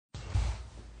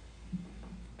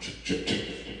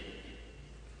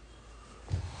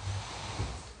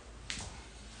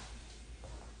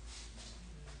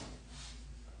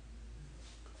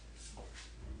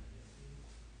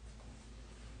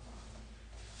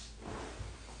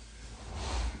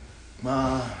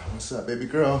Ma, what's up, baby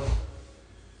girl?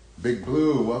 Big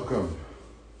Blue, welcome.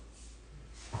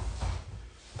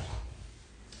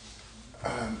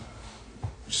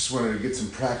 Just wanted to get some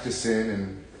practice in,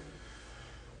 and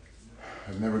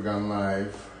I've never gone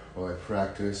live while I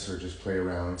practice or just play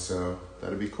around, so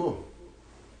that'd be cool.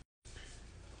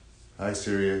 Hi,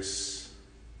 Sirius.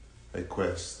 Hi,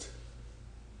 Quest.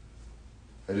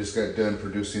 I just got done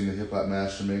producing the Hip Hop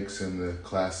Master Mix and the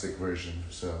classic version,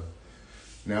 so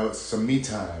now it's some me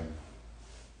time.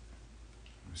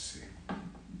 Let's see.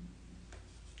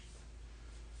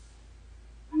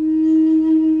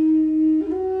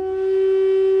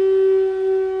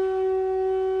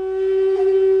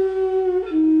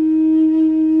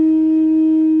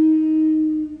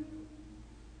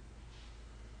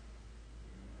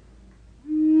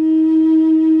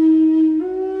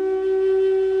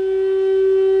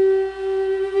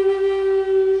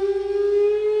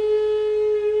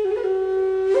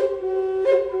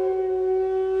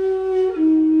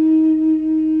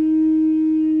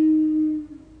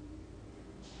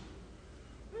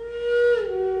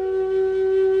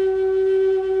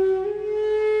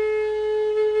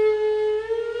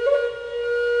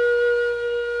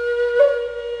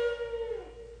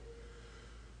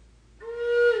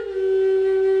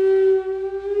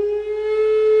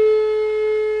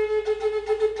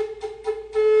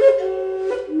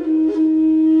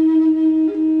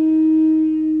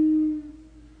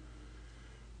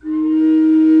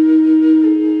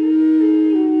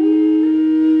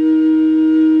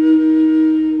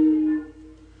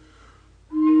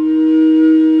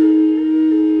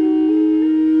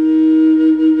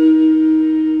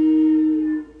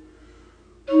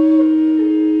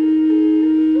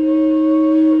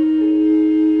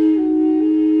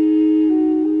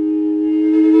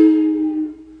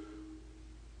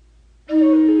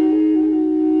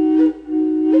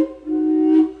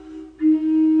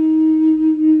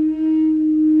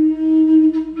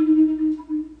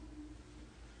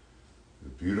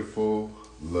 Beautiful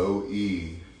low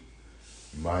E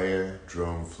Maya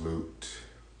drum flute.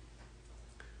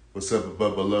 What's up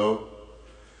above below?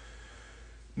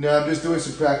 No, I'm just doing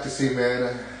some practicing,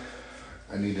 man.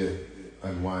 I need to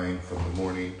unwind from the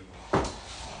morning.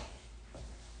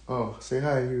 Oh, say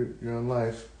hi. You're on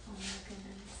live. Oh my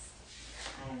goodness.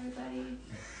 Hi everybody.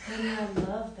 Honey, I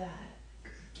love that.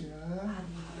 Yeah.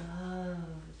 I love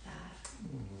that.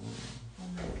 Oh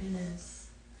my goodness.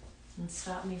 And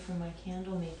stopped me from my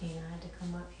candle making. I had to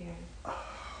come up here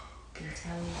and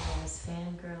tell you I was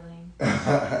fangirling.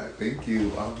 Thank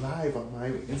you. I'm live on my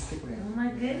Instagram. Oh my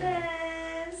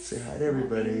goodness. Say hi to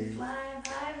everybody. Live.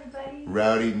 Hi everybody.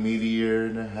 Rowdy Meteor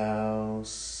in the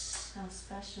house. How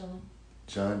special.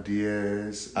 John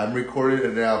Diaz. I'm recording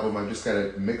an album. I just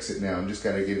gotta mix it now. I'm just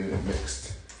gotta get it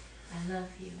mixed. I love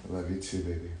you. I love you too,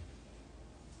 baby.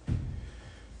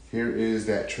 Here is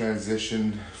that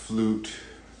transition flute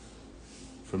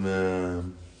from the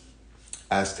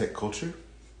Aztec culture.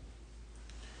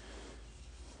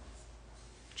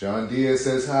 John Diaz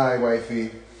says hi,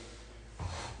 wifey.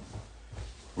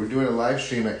 We're doing a live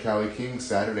stream at Cali King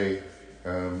Saturday.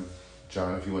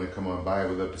 John, if you want to come on by, I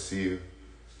would love to see you.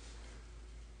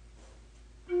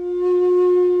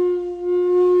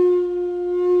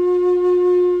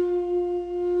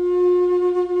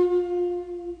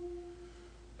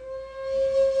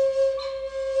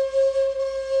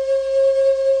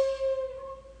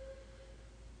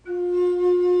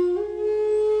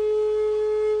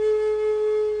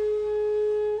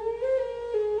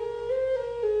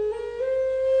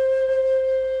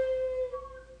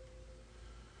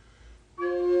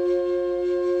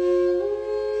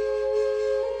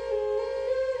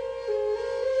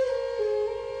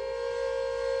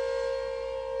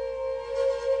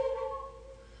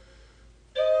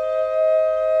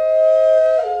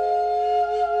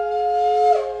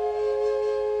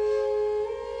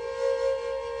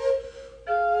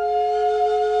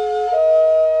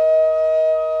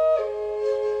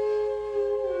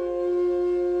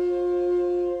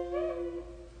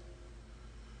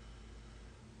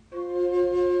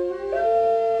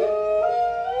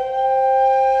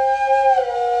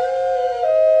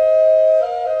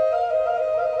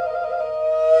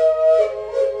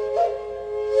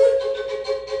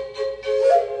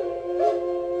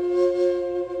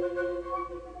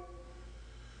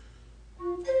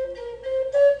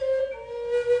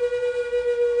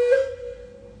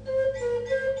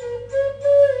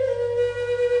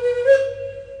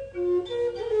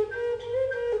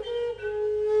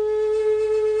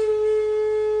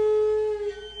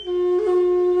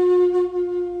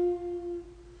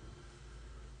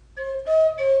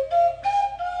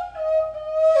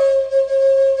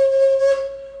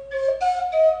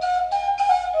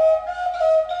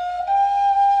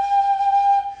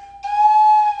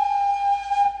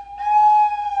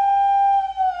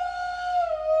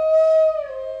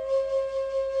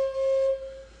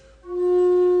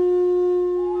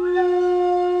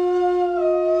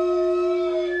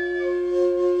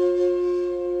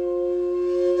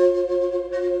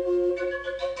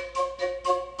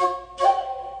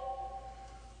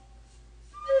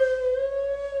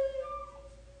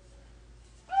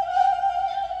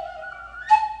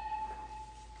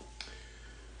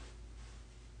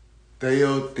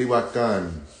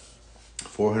 Teotihuacan,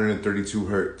 432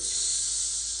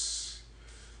 hertz,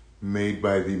 made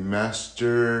by the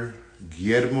master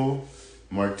Guillermo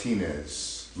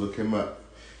Martinez. Look him up.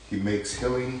 He makes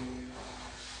healing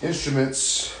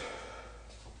instruments.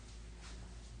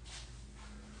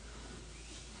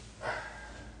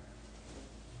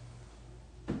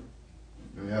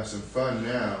 We have some fun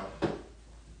now.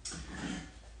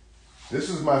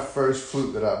 This was my first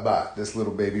flute that I bought, this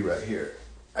little baby right here.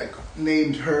 I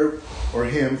named her, or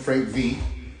him, Frank V.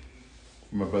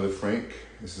 My brother Frank.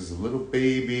 This is a little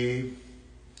baby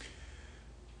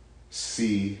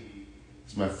C.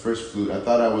 It's my first flute. I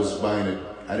thought I was buying it.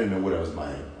 I didn't know what I was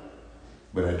buying.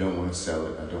 But I don't want to sell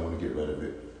it. I don't want to get rid of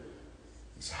it.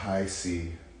 It's high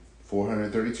C.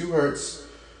 432 hertz.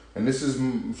 And this is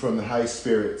from the High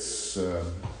Spirits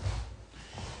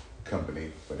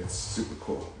company. But it's super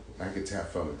cool. I get to have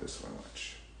fun with this one.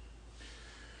 Watch.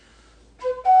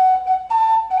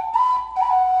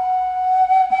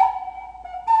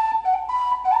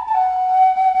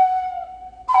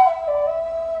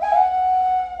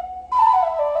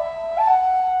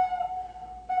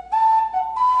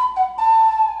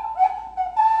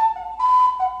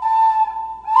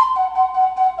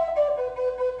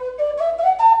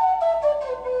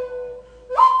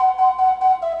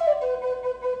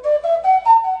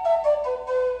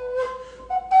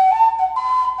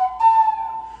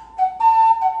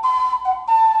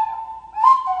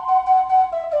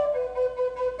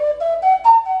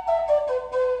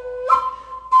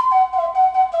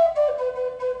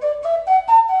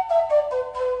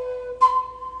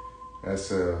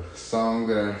 That's a song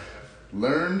that I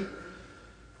learned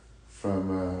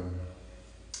from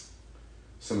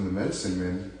some of the medicine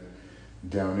men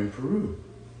down in Peru.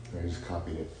 I just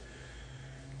copied it.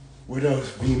 What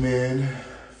else, B-Man?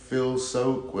 Phil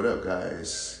Soak, what up,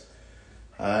 guys?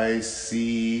 I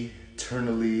see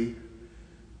eternally.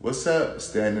 What's up?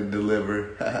 Stand and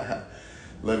deliver.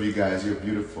 Love you guys. You're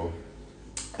beautiful.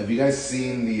 Have you guys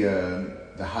seen the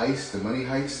heist, the money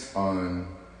heist on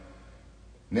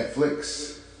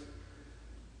Netflix,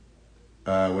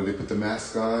 where they put the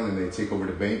mask on and they take over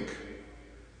the bank?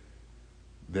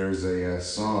 There's a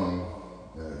song,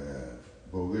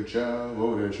 Boga Chow,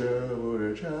 Boga Chow,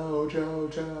 Boga Chow, Chow,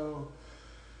 Chow.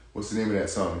 What's the name of that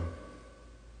song?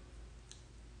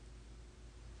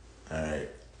 All right.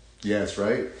 Yes,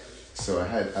 right? So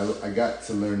I got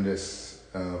to learn this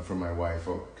from my wife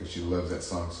because she loves that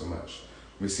song so much.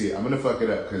 Let me see. I'm going to fuck it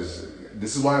up because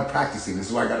this is why I'm practicing. This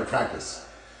is why I got to practice.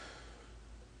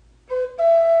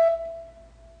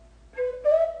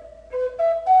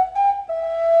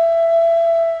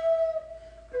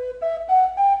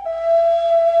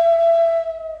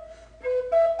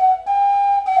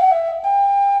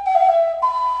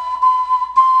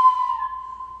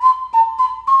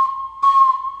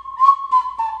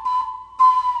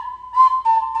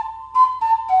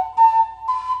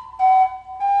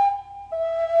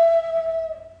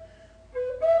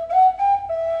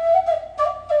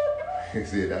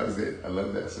 See, that was it. I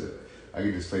love that. So I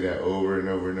can just play that over and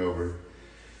over and over.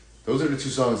 Those are the two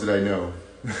songs that I know.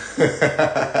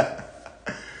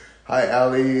 Hi,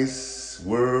 Alice.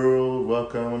 World,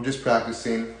 welcome. I'm just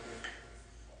practicing.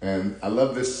 And I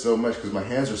love this so much because my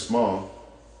hands are small.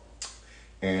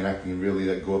 And I can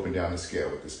really go up and down the scale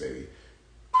with this baby.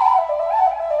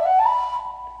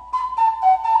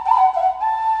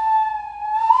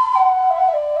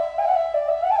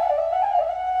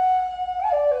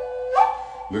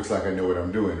 Looks like I know what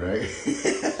I'm doing, right?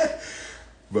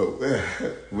 But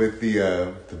with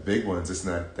the big ones, it's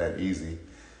not that easy.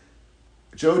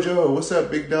 Jojo, what's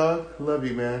up, big dog? Love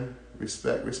you, man.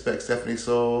 Respect, Stephanie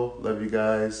Soul. Love you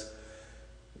guys.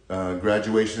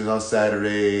 Graduation is on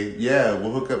Saturday. Yeah,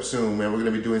 we'll hook up soon, man. We're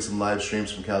going to be doing some live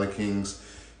streams from Cali Kings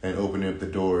and opening up the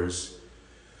doors.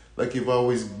 Like you've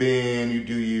always been, you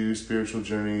do you. Spiritual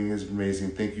journey is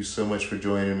amazing. Thank you so much for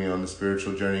joining me on the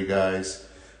spiritual journey, guys.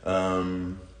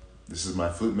 This is my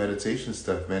flute meditation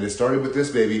stuff, man. It started with this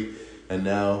baby, and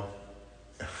now,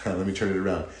 let me turn it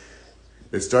around.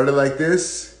 It started like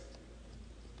this,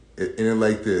 it ended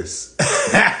like this.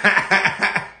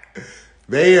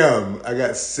 Bam! I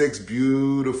got 6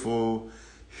 beautiful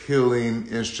healing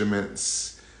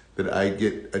instruments that I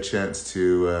get a chance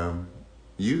to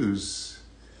use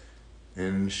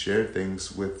and share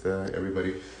things with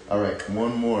everybody. All right,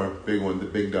 one more big one, the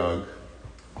big dog.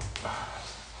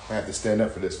 I have to stand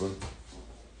up for this one.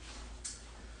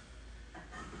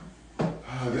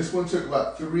 This one took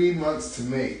about 3 months to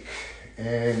make,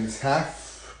 and it's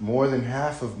more than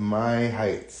half of my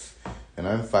height, and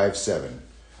I'm 5'7".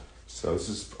 So this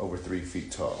is over 3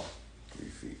 feet tall. 3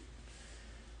 feet.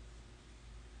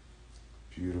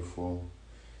 Beautiful.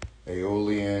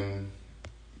 Aeolian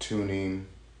tuning.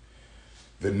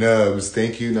 The Nubs.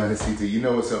 Thank you, Nanasita. You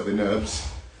know what's up, the Nubs.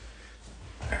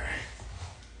 All right.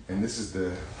 And this is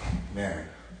the, man,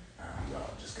 y'all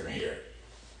just gonna hear it.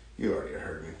 You already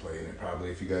heard me playing it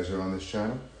probably if you guys are on this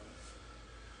channel.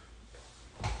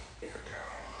 Here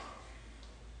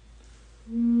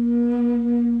we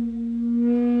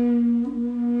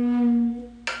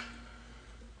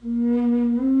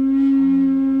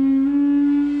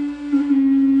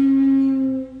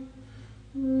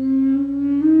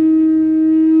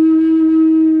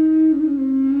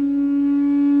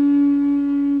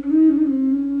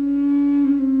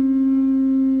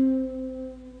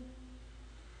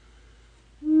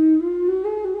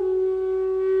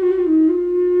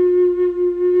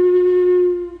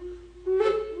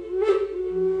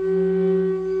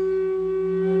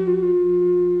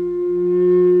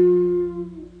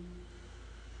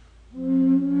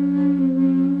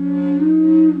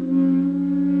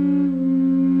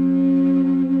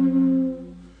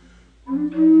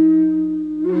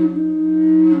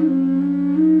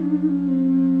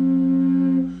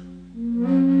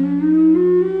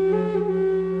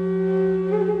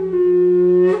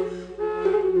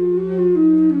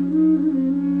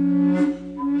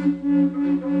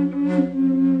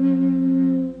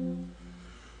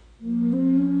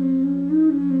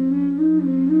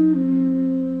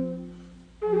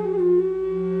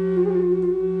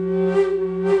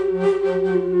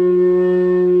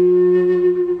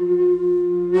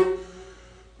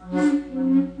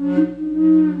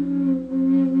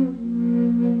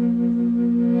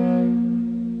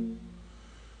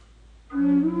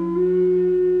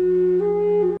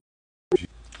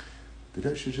Did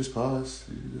that shit just pause?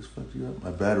 Did it just fuck you up? My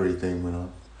battery thing went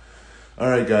off. All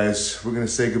right, guys, we're going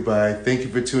to say goodbye. Thank you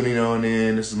for tuning on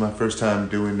in. This is my first time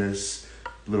doing this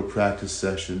little practice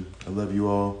session. I love you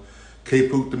all.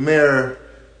 K-Pook the Mayor.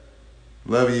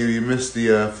 Love you. You missed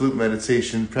the flute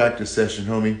meditation practice session,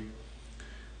 homie.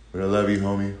 But I love you,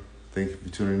 homie. Thank you for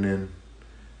tuning in.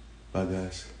 Bye,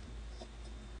 guys.